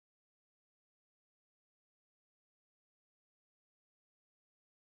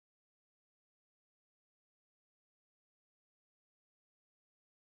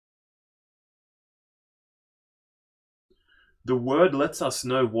The word lets us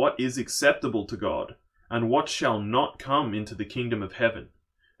know what is acceptable to God, and what shall not come into the kingdom of heaven,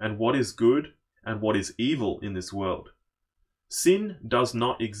 and what is good and what is evil in this world. Sin does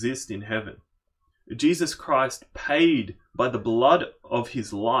not exist in heaven. Jesus Christ paid by the blood of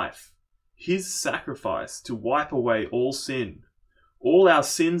his life, his sacrifice to wipe away all sin, all our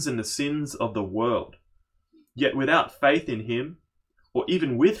sins and the sins of the world. Yet without faith in him, or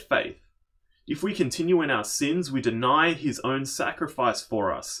even with faith, if we continue in our sins, we deny his own sacrifice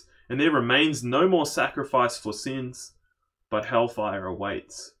for us, and there remains no more sacrifice for sins, but hellfire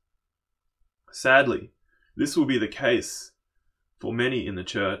awaits. Sadly, this will be the case for many in the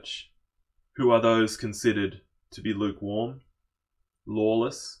church, who are those considered to be lukewarm,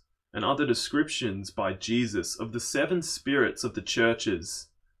 lawless, and other descriptions by Jesus of the 7 spirits of the churches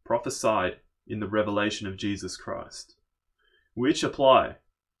prophesied in the revelation of Jesus Christ, which apply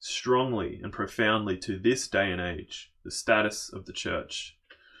strongly and profoundly to this day and age, the status of the church.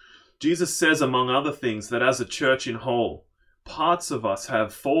 Jesus says, among other things, that as a church in whole, parts of us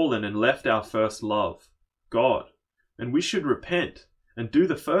have fallen and left our first love, God, and we should repent and do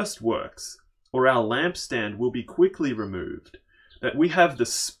the first works, or our lampstand will be quickly removed. That we have the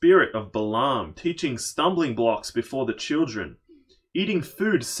spirit of Balaam, teaching stumbling blocks before the children, eating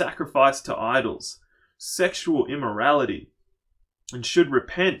food sacrificed to idols, sexual immorality, and should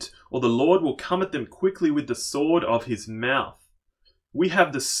repent, or the Lord will come at them quickly with the sword of his mouth. We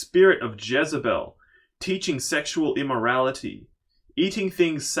have the spirit of Jezebel, teaching sexual immorality, eating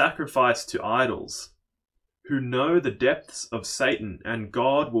things sacrificed to idols, who know the depths of Satan, and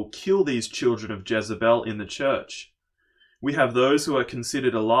God will kill these children of Jezebel in the church. We have those who are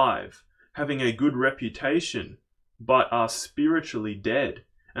considered alive, having a good reputation, but are spiritually dead,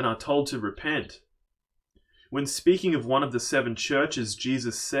 and are told to repent. When speaking of one of the 7 churches,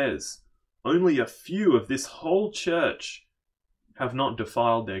 Jesus says, only a few of this whole church have not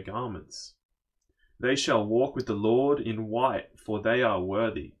defiled their garments. They shall walk with the Lord in white, for they are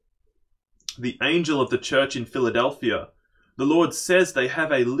worthy. The angel of the church in Philadelphia, the Lord says they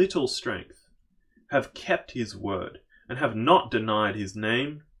have a little strength, have kept his word, and have not denied his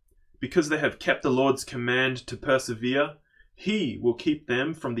name. Because they have kept the Lord's command to persevere, he will keep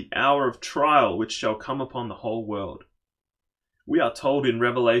them from the hour of trial which shall come upon the whole world. We are told in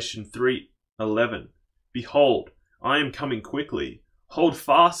Revelation 3:11, behold, I am coming quickly. Hold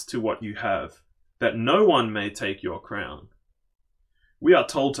fast to what you have, that no one may take your crown. We are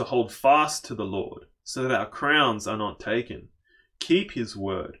told to hold fast to the Lord, so that our crowns are not taken. Keep his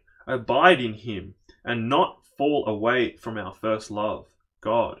word, abide in him, and not fall away from our first love,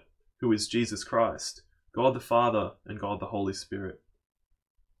 God, who is Jesus Christ, God the Father and God the Holy Spirit.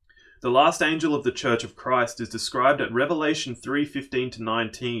 The last angel of the Church of Christ is described at Revelation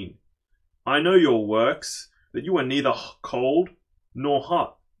 3:15-19. I know your works, that you are neither cold nor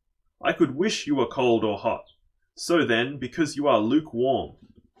hot. I could wish you were cold or hot. So then, because you are lukewarm,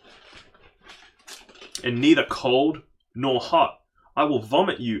 and neither cold nor hot, I will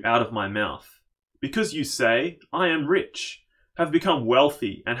vomit you out of my mouth. Because you say, I am rich, have become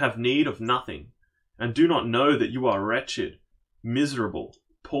wealthy, and have need of nothing, and do not know that you are wretched, miserable,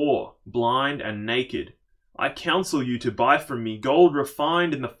 poor, blind, and naked. I counsel you to buy from me gold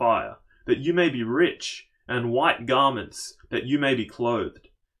refined in the fire, that you may be rich, and white garments, that you may be clothed,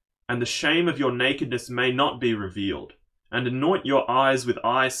 and the shame of your nakedness may not be revealed, and anoint your eyes with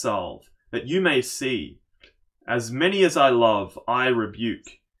eye salve, that you may see. As many as I love, I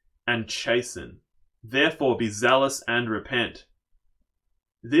rebuke and chasten. Therefore be zealous and repent.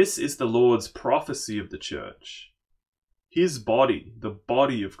 This is the Lord's prophecy of the church, his body, the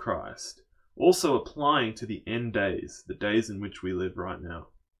body of Christ, also applying to the end days, the days in which we live right now.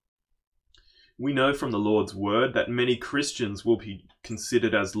 We know from the Lord's word that many Christians will be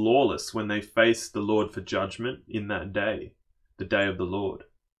considered as lawless when they face the Lord for judgment in that day, the day of the Lord.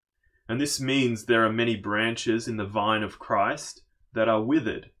 And this means there are many branches in the vine of Christ that are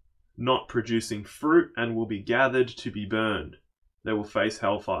withered, not producing fruit, and will be gathered to be burned. They will face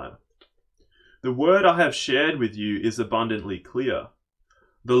hellfire. The word I have shared with you is abundantly clear.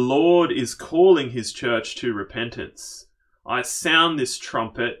 The Lord is calling his church to repentance. I sound this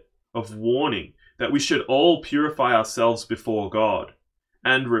trumpet of warning that we should all purify ourselves before God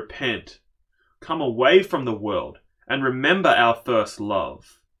and repent. Come away from the world and remember our first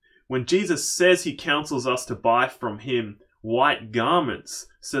love. When Jesus says he counsels us to buy from him white garments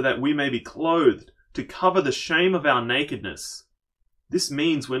so that we may be clothed to cover the shame of our nakedness, this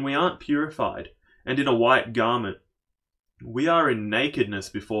means when we aren't purified and in a white garment, we are in nakedness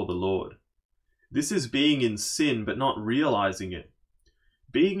before the Lord. This is being in sin but not realizing it.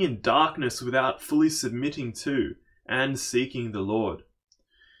 Being in darkness without fully submitting to and seeking the Lord.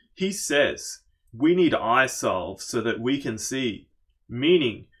 He says we need eye salve so that we can see,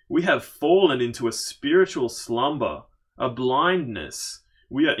 meaning we have fallen into a spiritual slumber, a blindness.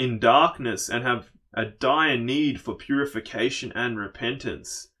 We are in darkness and have a dire need for purification and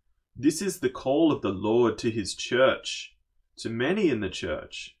repentance. This is the call of the Lord to his church, to many in the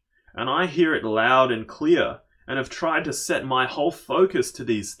church, and I hear it loud and clear and have tried to set my whole focus to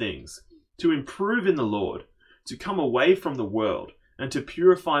these things, to improve in the Lord, to come away from the world, and to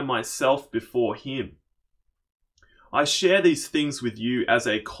purify myself before him. I share these things with you as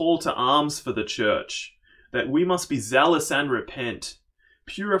a call to arms for the church, that we must be zealous and repent,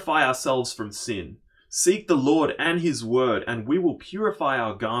 purify ourselves from sin, seek the Lord and his word, and we will purify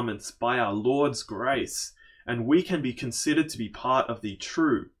our garments by our Lord's grace, and we can be considered to be part of the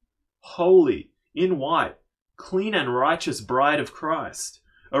true, holy, in white, clean and righteous bride of Christ,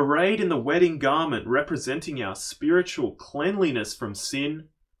 arrayed in the wedding garment representing our spiritual cleanliness from sin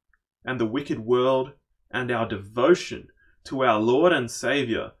and the wicked world, and our devotion to our Lord and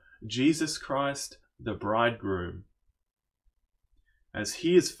Saviour, Jesus Christ, the bridegroom. As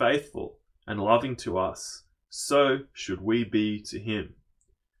he is faithful and loving to us, so should we be to him.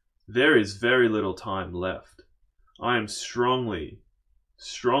 There is very little time left. I am strongly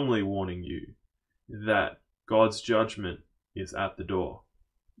warning you that God's judgment is at the door.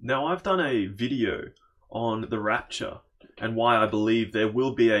 Now, I've done a video on the rapture and why I believe there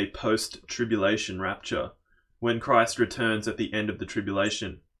will be a post-tribulation rapture when Christ returns at the end of the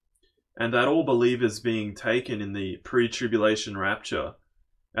tribulation, and that all believers being taken in the pre-tribulation rapture,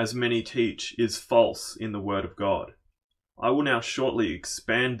 as many teach, is false in the Word of God. I will now shortly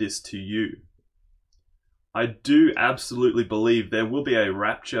expand this to you. I do absolutely believe there will be a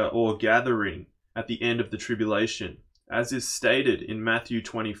rapture or gathering at the end of the tribulation, as is stated in Matthew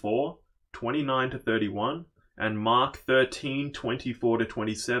 24, 29-31, and Mark 13,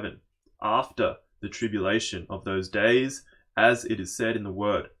 24-27, after the tribulation of those days, as it is said in the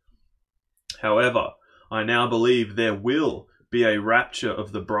Word. However, I now believe there will be a rapture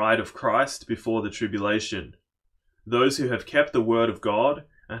of the bride of Christ before the tribulation. Those who have kept the word of God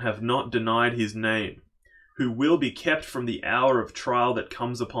and have not denied his name, who will be kept from the hour of trial that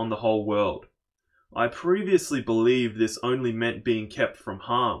comes upon the whole world. I previously believed this only meant being kept from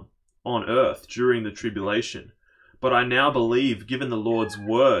harm on earth during the tribulation, but I now believe, given the Lord's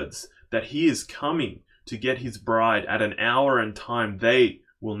words, that he is coming to get his bride at an hour and time they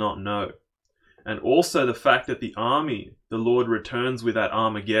will not know. And also the fact that the army the Lord returns with at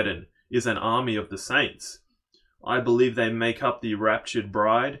Armageddon is an army of the saints. I believe they make up the raptured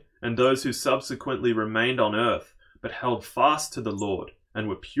bride and those who subsequently remained on earth but held fast to the Lord and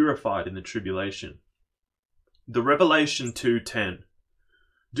were purified in the tribulation. The Revelation 2:10.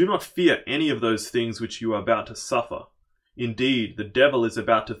 Do not fear any of those things which you are about to suffer. Indeed, the devil is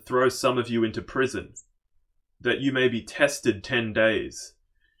about to throw some of you into prison, that you may be tested 10 days.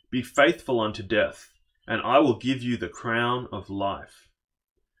 Be faithful unto death, and I will give you the crown of life.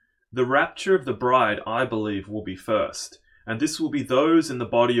 The rapture of the bride, I believe, will be first, and this will be those in the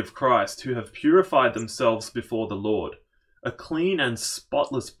body of Christ who have purified themselves before the Lord, a clean and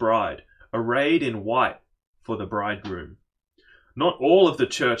spotless bride, arrayed in white for the bridegroom. Not all of the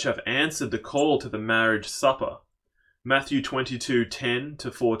church have answered the call to the marriage supper. Matthew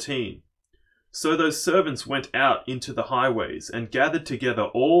 22:10-14. So those servants went out into the highways and gathered together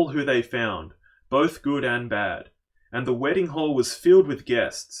all who they found, both good and bad. And the wedding hall was filled with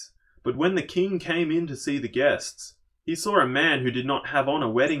guests. But when the king came in to see the guests, he saw a man who did not have on a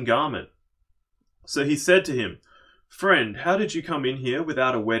wedding garment. So he said to him, Friend, how did you come in here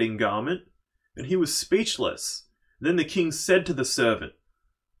without a wedding garment? And he was speechless. Then the king said to the servant,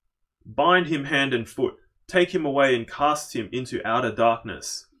 Bind him hand and foot, take him away and cast him into outer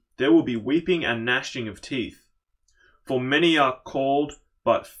darkness. There will be weeping and gnashing of teeth. For many are called,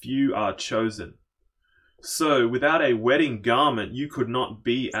 but few are chosen. So, without a wedding garment, you could not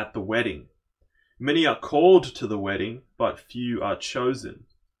be at the wedding. Many are called to the wedding, but few are chosen.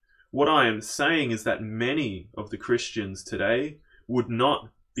 What I am saying is that many of the Christians today would not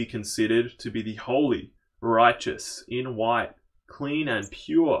be considered to be the holy, righteous, in white, clean and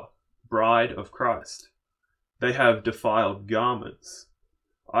pure bride of Christ. They have defiled garments.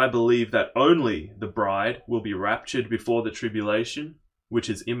 I believe that only the bride will be raptured before the tribulation, which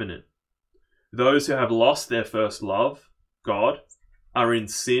is imminent. Those who have lost their first love, God, are in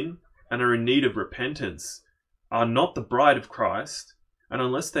sin and are in need of repentance, are not the bride of Christ, and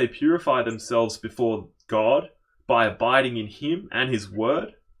unless they purify themselves before God by abiding in him and his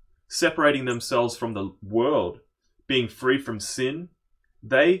word, separating themselves from the world, being free from sin,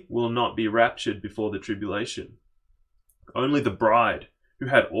 they will not be raptured before the tribulation. Only the bride, who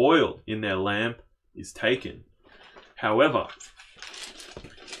had oil in their lamp, is taken. However,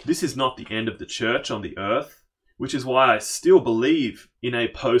 this is not the end of the church on the earth, which is why I still believe in a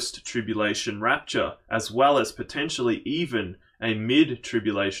post-tribulation rapture, as well as potentially even a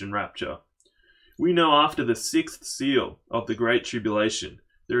mid-tribulation rapture. We know after the sixth seal of the Great Tribulation,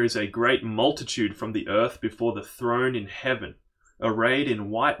 there is a great multitude from the earth before the throne in heaven, arrayed in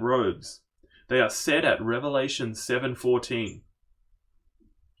white robes. They are said at Revelation 7:14.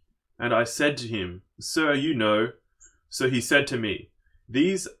 And I said to him, Sir, you know. So he said to me,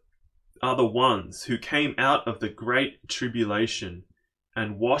 These are the ones who came out of the great tribulation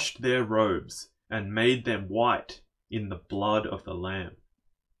and washed their robes and made them white in the blood of the Lamb.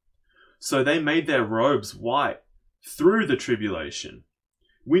 So they made their robes white through the tribulation.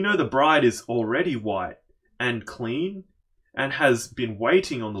 We know the bride is already white and clean and has been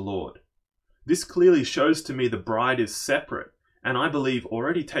waiting on the Lord. This clearly shows to me the bride is separate and I believe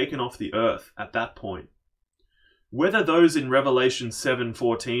already taken off the earth at that point. Whether those in Revelation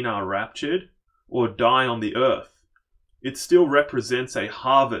 7:14 are raptured or die on the earth, it still represents a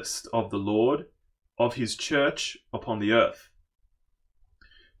harvest of the Lord, of his church upon the earth.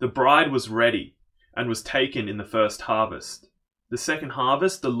 The bride was ready and was taken in the first harvest. The second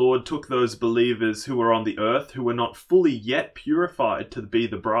harvest, the Lord took those believers who were on the earth who were not fully yet purified to be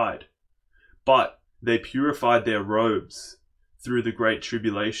the bride, but they purified their robes through the great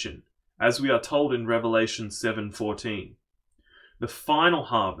tribulation, as we are told in Revelation 7:14. The final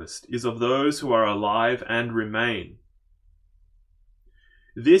harvest is of those who are alive and remain.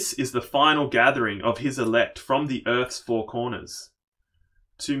 This is the final gathering of his elect from the earth's four corners.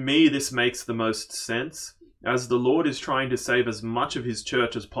 To me, this makes the most sense, as the Lord is trying to save as much of his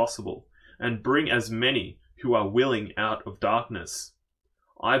church as possible and bring as many who are willing out of darkness.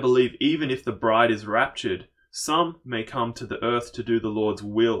 I believe even if the bride is raptured, some may come to the earth to do the Lord's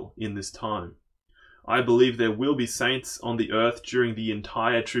will in this time. I believe there will be saints on the earth during the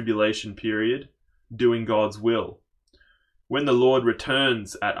entire tribulation period, doing God's will. When the Lord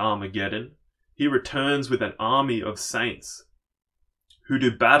returns at Armageddon, he returns with an army of saints who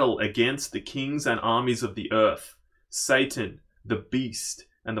do battle against the kings and armies of the earth, Satan, the beast,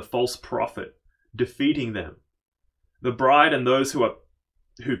 and the false prophet, defeating them. The bride and those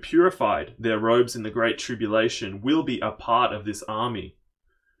who purified their robes in the great tribulation will be a part of this army.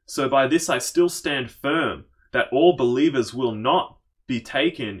 So by this I still stand firm that all believers will not be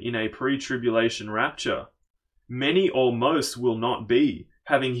taken in a pre-tribulation rapture. Many or most will not be,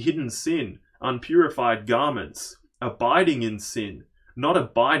 having hidden sin, unpurified garments, abiding in sin, not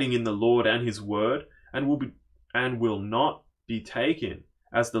abiding in the Lord and his word, and will not be taken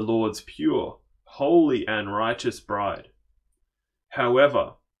as the Lord's pure, holy and righteous bride.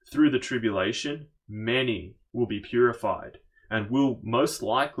 However, through the tribulation, many will be purified and will most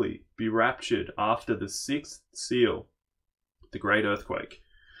likely be raptured after the sixth seal, the great earthquake.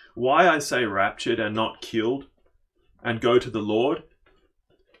 Why I say raptured and not killed and go to the Lord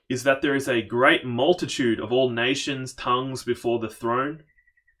is that there is a great multitude of all nations, tongues before the throne.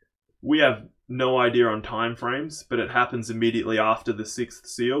 We have no idea on time frames, but it happens immediately after the sixth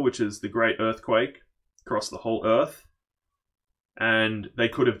seal, which is the great earthquake across the whole earth. And they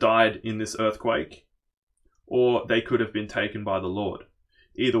could have died in this earthquake, or they could have been taken by the Lord.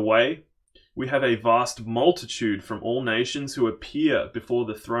 Either way, we have a vast multitude from all nations who appear before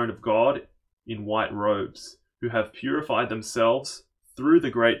the throne of God in white robes, who have purified themselves through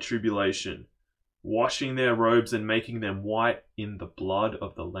the great tribulation, washing their robes and making them white in the blood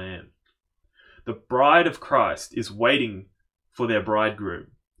of the Lamb. The bride of Christ is waiting for their bridegroom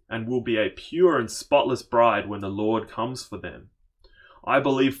and will be a pure and spotless bride when the Lord comes for them. I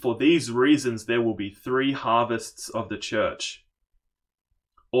believe for these reasons there will be 3 harvests of the church,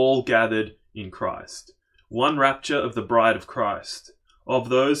 all gathered in Christ. 1 rapture of the bride of Christ, of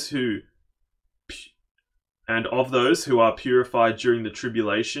those who are purified during the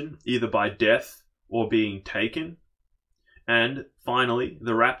tribulation, either by death or being taken. And finally,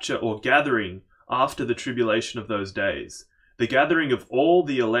 the rapture or gathering after the tribulation of those days, the gathering of all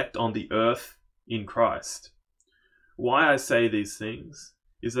the elect on the earth in Christ. Why I say these things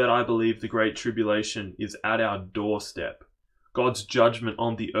is that I believe the great tribulation is at our doorstep. God's judgment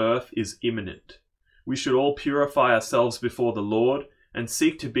on the earth is imminent. We should all purify ourselves before the Lord and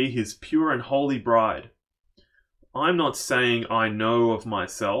seek to be his pure and holy bride. I'm not saying I know of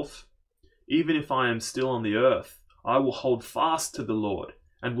myself. Even if I am still on the earth, I will hold fast to the Lord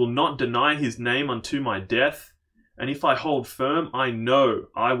and will not deny his name unto my death. And if I hold firm, I know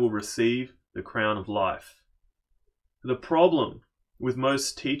I will receive the crown of life. The problem with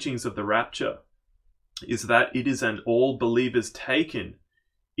most teachings of the rapture is that it is an all believers taken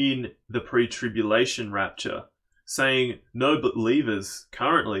in the pre-tribulation rapture, saying no believers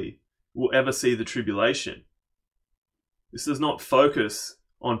currently will ever see the tribulation. This does not focus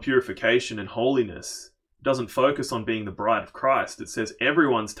on purification and holiness. It doesn't focus on being the bride of Christ. It says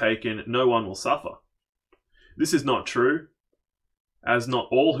everyone's taken, no one will suffer. This is not true, as not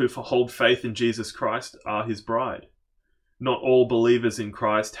all who hold faith in Jesus Christ are his bride. Not all believers in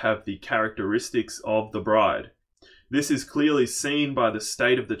Christ have the characteristics of the bride. This is clearly seen by the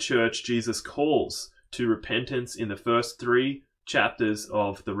state of the church Jesus calls to repentance in the first 3 chapters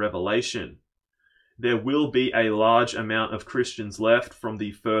of the Revelation. There will be a large amount of Christians left from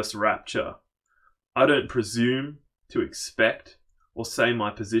the first rapture. I don't presume to expect or say my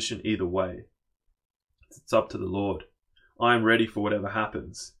position either way. It's up to the Lord. I am ready for whatever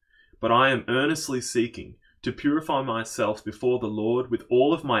happens, but I am earnestly seeking to purify myself before the Lord with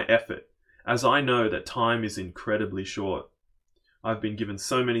all of my effort, as I know that time is incredibly short. I've been given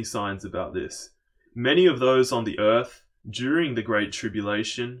so many signs about this. Many of those on the earth during the Great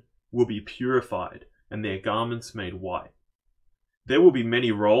Tribulation will be purified and their garments made white. There will be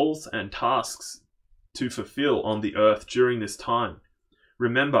many roles and tasks to fulfill on the earth during this time.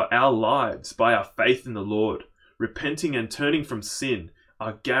 Remember, our lives, by our faith in the Lord, repenting and turning from sin,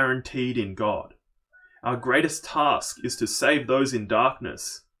 are guaranteed in God. Our greatest task is to save those in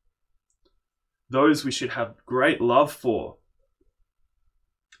darkness, those we should have great love for,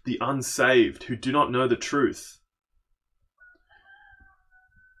 the unsaved who do not know the truth,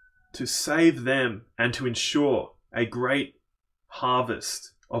 to save them and to ensure a great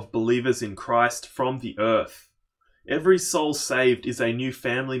harvest of believers in Christ from the earth. Every soul saved is a new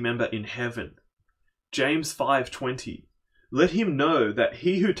family member in heaven. James 5:20. Let him know that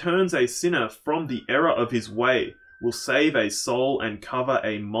he who turns a sinner from the error of his way will save a soul and cover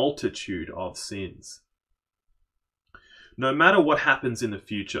a multitude of sins. No matter what happens in the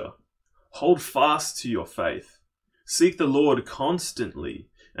future, hold fast to your faith. Seek the Lord constantly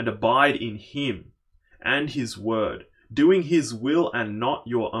and abide in him and his word, doing his will and not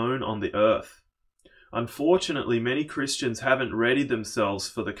your own on the earth. Unfortunately, many Christians haven't readied themselves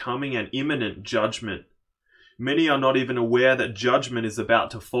for the coming and imminent judgment. Many are not even aware that judgment is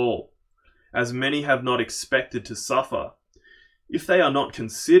about to fall, as many have not expected to suffer. If they are not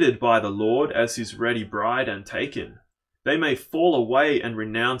considered by the Lord as his ready bride and taken, they may fall away and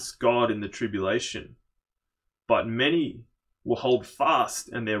renounce God in the tribulation. But many will hold fast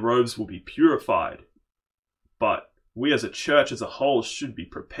and their robes will be purified. But we as a church as a whole should be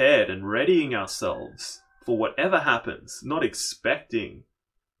prepared and readying ourselves for whatever happens, not expecting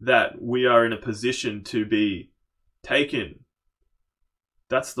that we are in a position to be taken.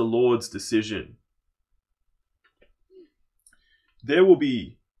 That's the Lord's decision. There will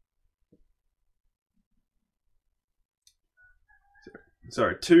be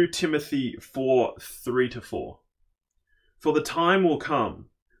 2 Timothy 4:3-4. For the time will come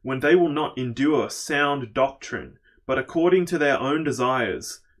when they will not endure sound doctrine, but according to their own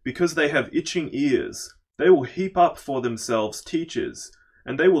desires, because they have itching ears, they will heap up for themselves teachers,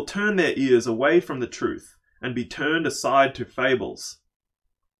 and they will turn their ears away from the truth, and be turned aside to fables.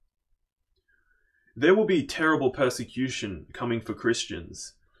 There will be terrible persecution coming for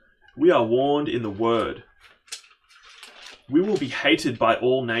Christians. We are warned in the Word. We will be hated by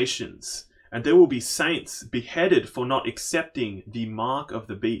all nations, and there will be saints beheaded for not accepting the mark of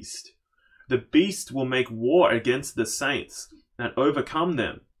the beast. The beast will make war against the saints and overcome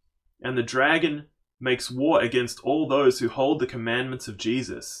them, and the dragon makes war against all those who hold the commandments of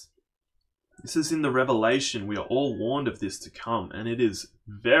Jesus. This is in the Revelation. We are all warned of this to come, and it is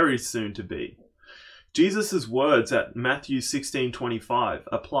very soon to be. Jesus' words at Matthew 16:25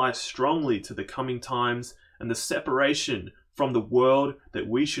 apply strongly to the coming times and the separation from the world that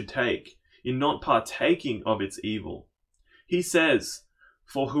we should take in not partaking of its evil. He says,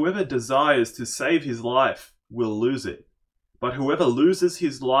 "For whoever desires to save his life will lose it, but whoever loses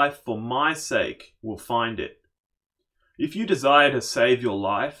his life for my sake will find it." If you desire to save your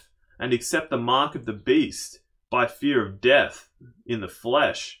life and accept the mark of the beast by fear of death in the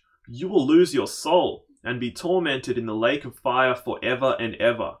flesh, you will lose your soul and be tormented in the lake of fire forever and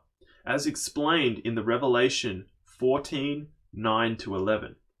ever, as explained in the Revelation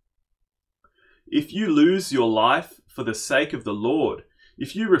 14:9-11. If you lose your life for the sake of the Lord,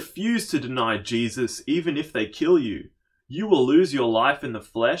 if you refuse to deny Jesus even if they kill you, you will lose your life in the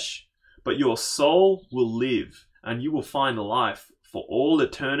flesh, but your soul will live, and you will find life for all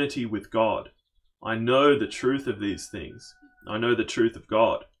eternity with God. I know the truth of these things. I know the truth of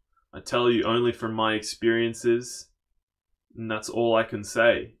God. I tell you only from my experiences, and that's all I can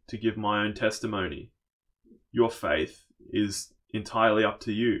say to give my own testimony. your faith is entirely up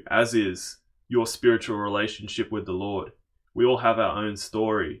to you, as is your spiritual relationship with the Lord. We all have our own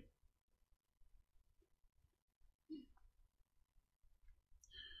story.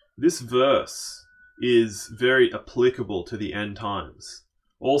 This verse is very applicable to the end times.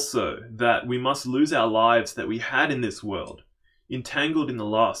 Also, that we must lose our lives that we had in this world, entangled in the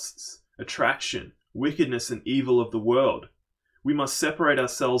lusts, attraction, wickedness, and evil of the world. We must separate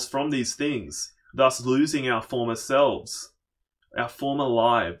ourselves from these things, thus losing our former selves, our former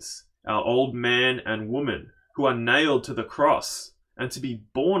lives, our old man and woman who are nailed to the cross, and to be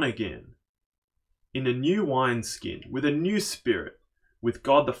born again in a new wineskin, with a new spirit, with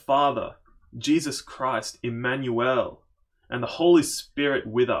God the Father, Jesus Christ, Emmanuel, and the Holy Spirit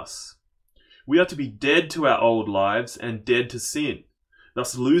with us. We are to be dead to our old lives and dead to sin,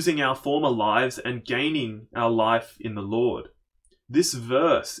 thus losing our former lives and gaining our life in the Lord. This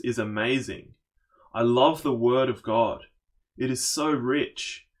verse is amazing. I love the Word of God. It is so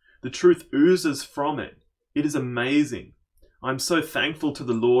rich. The truth oozes from it. It is amazing. I'm so thankful to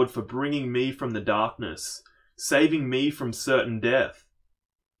the Lord for bringing me from the darkness, saving me from certain death.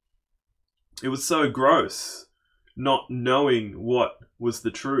 It was so gross not knowing what was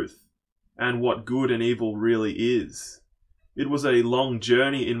the truth and what good and evil really is. It was a long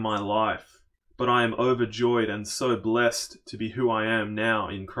journey in my life, but I am overjoyed and so blessed to be who I am now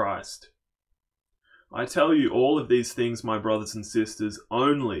in Christ. I tell you all of these things, my brothers and sisters,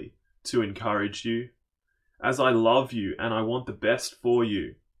 only to encourage you, as I love you and I want the best for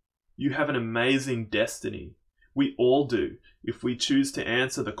you. You have an amazing destiny. We all do, if we choose to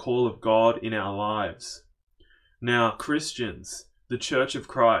answer the call of God in our lives. Now, Christians, the Church of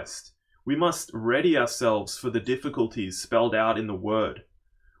Christ, we must ready ourselves for the difficulties spelled out in the Word.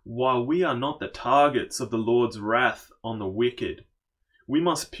 While we are not the targets of the Lord's wrath on the wicked, we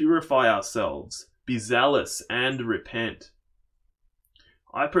must purify ourselves, be zealous, and repent.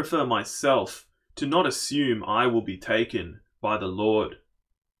 I prefer myself to not assume I will be taken by the Lord,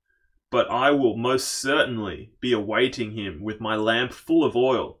 but I will most certainly be awaiting him with my lamp full of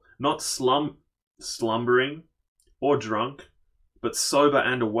oil, not slumbering or drunk, but sober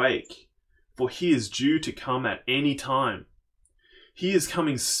and awake, for he is due to come at any time. He is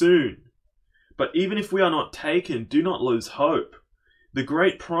coming soon. But even if we are not taken, do not lose hope. The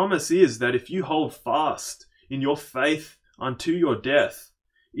great promise is that if you hold fast in your faith unto your death,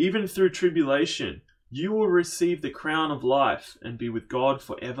 even through tribulation, you will receive the crown of life and be with God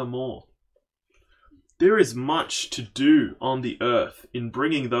forevermore. There is much to do on the earth in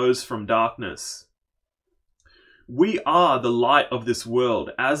bringing those from darkness. We are the light of this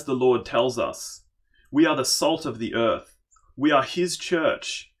world, as the Lord tells us. We are the salt of the earth. We are his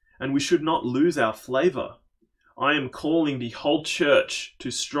church, and we should not lose our flavor. I am calling the whole church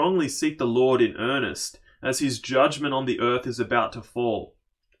to strongly seek the Lord in earnest, as his judgment on the earth is about to fall.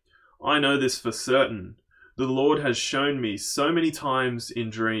 I know this for certain. The Lord has shown me so many times in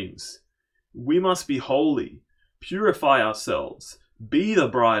dreams. We must be holy, purify ourselves, be the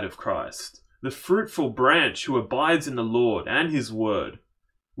bride of Christ, the fruitful branch who abides in the Lord and his word,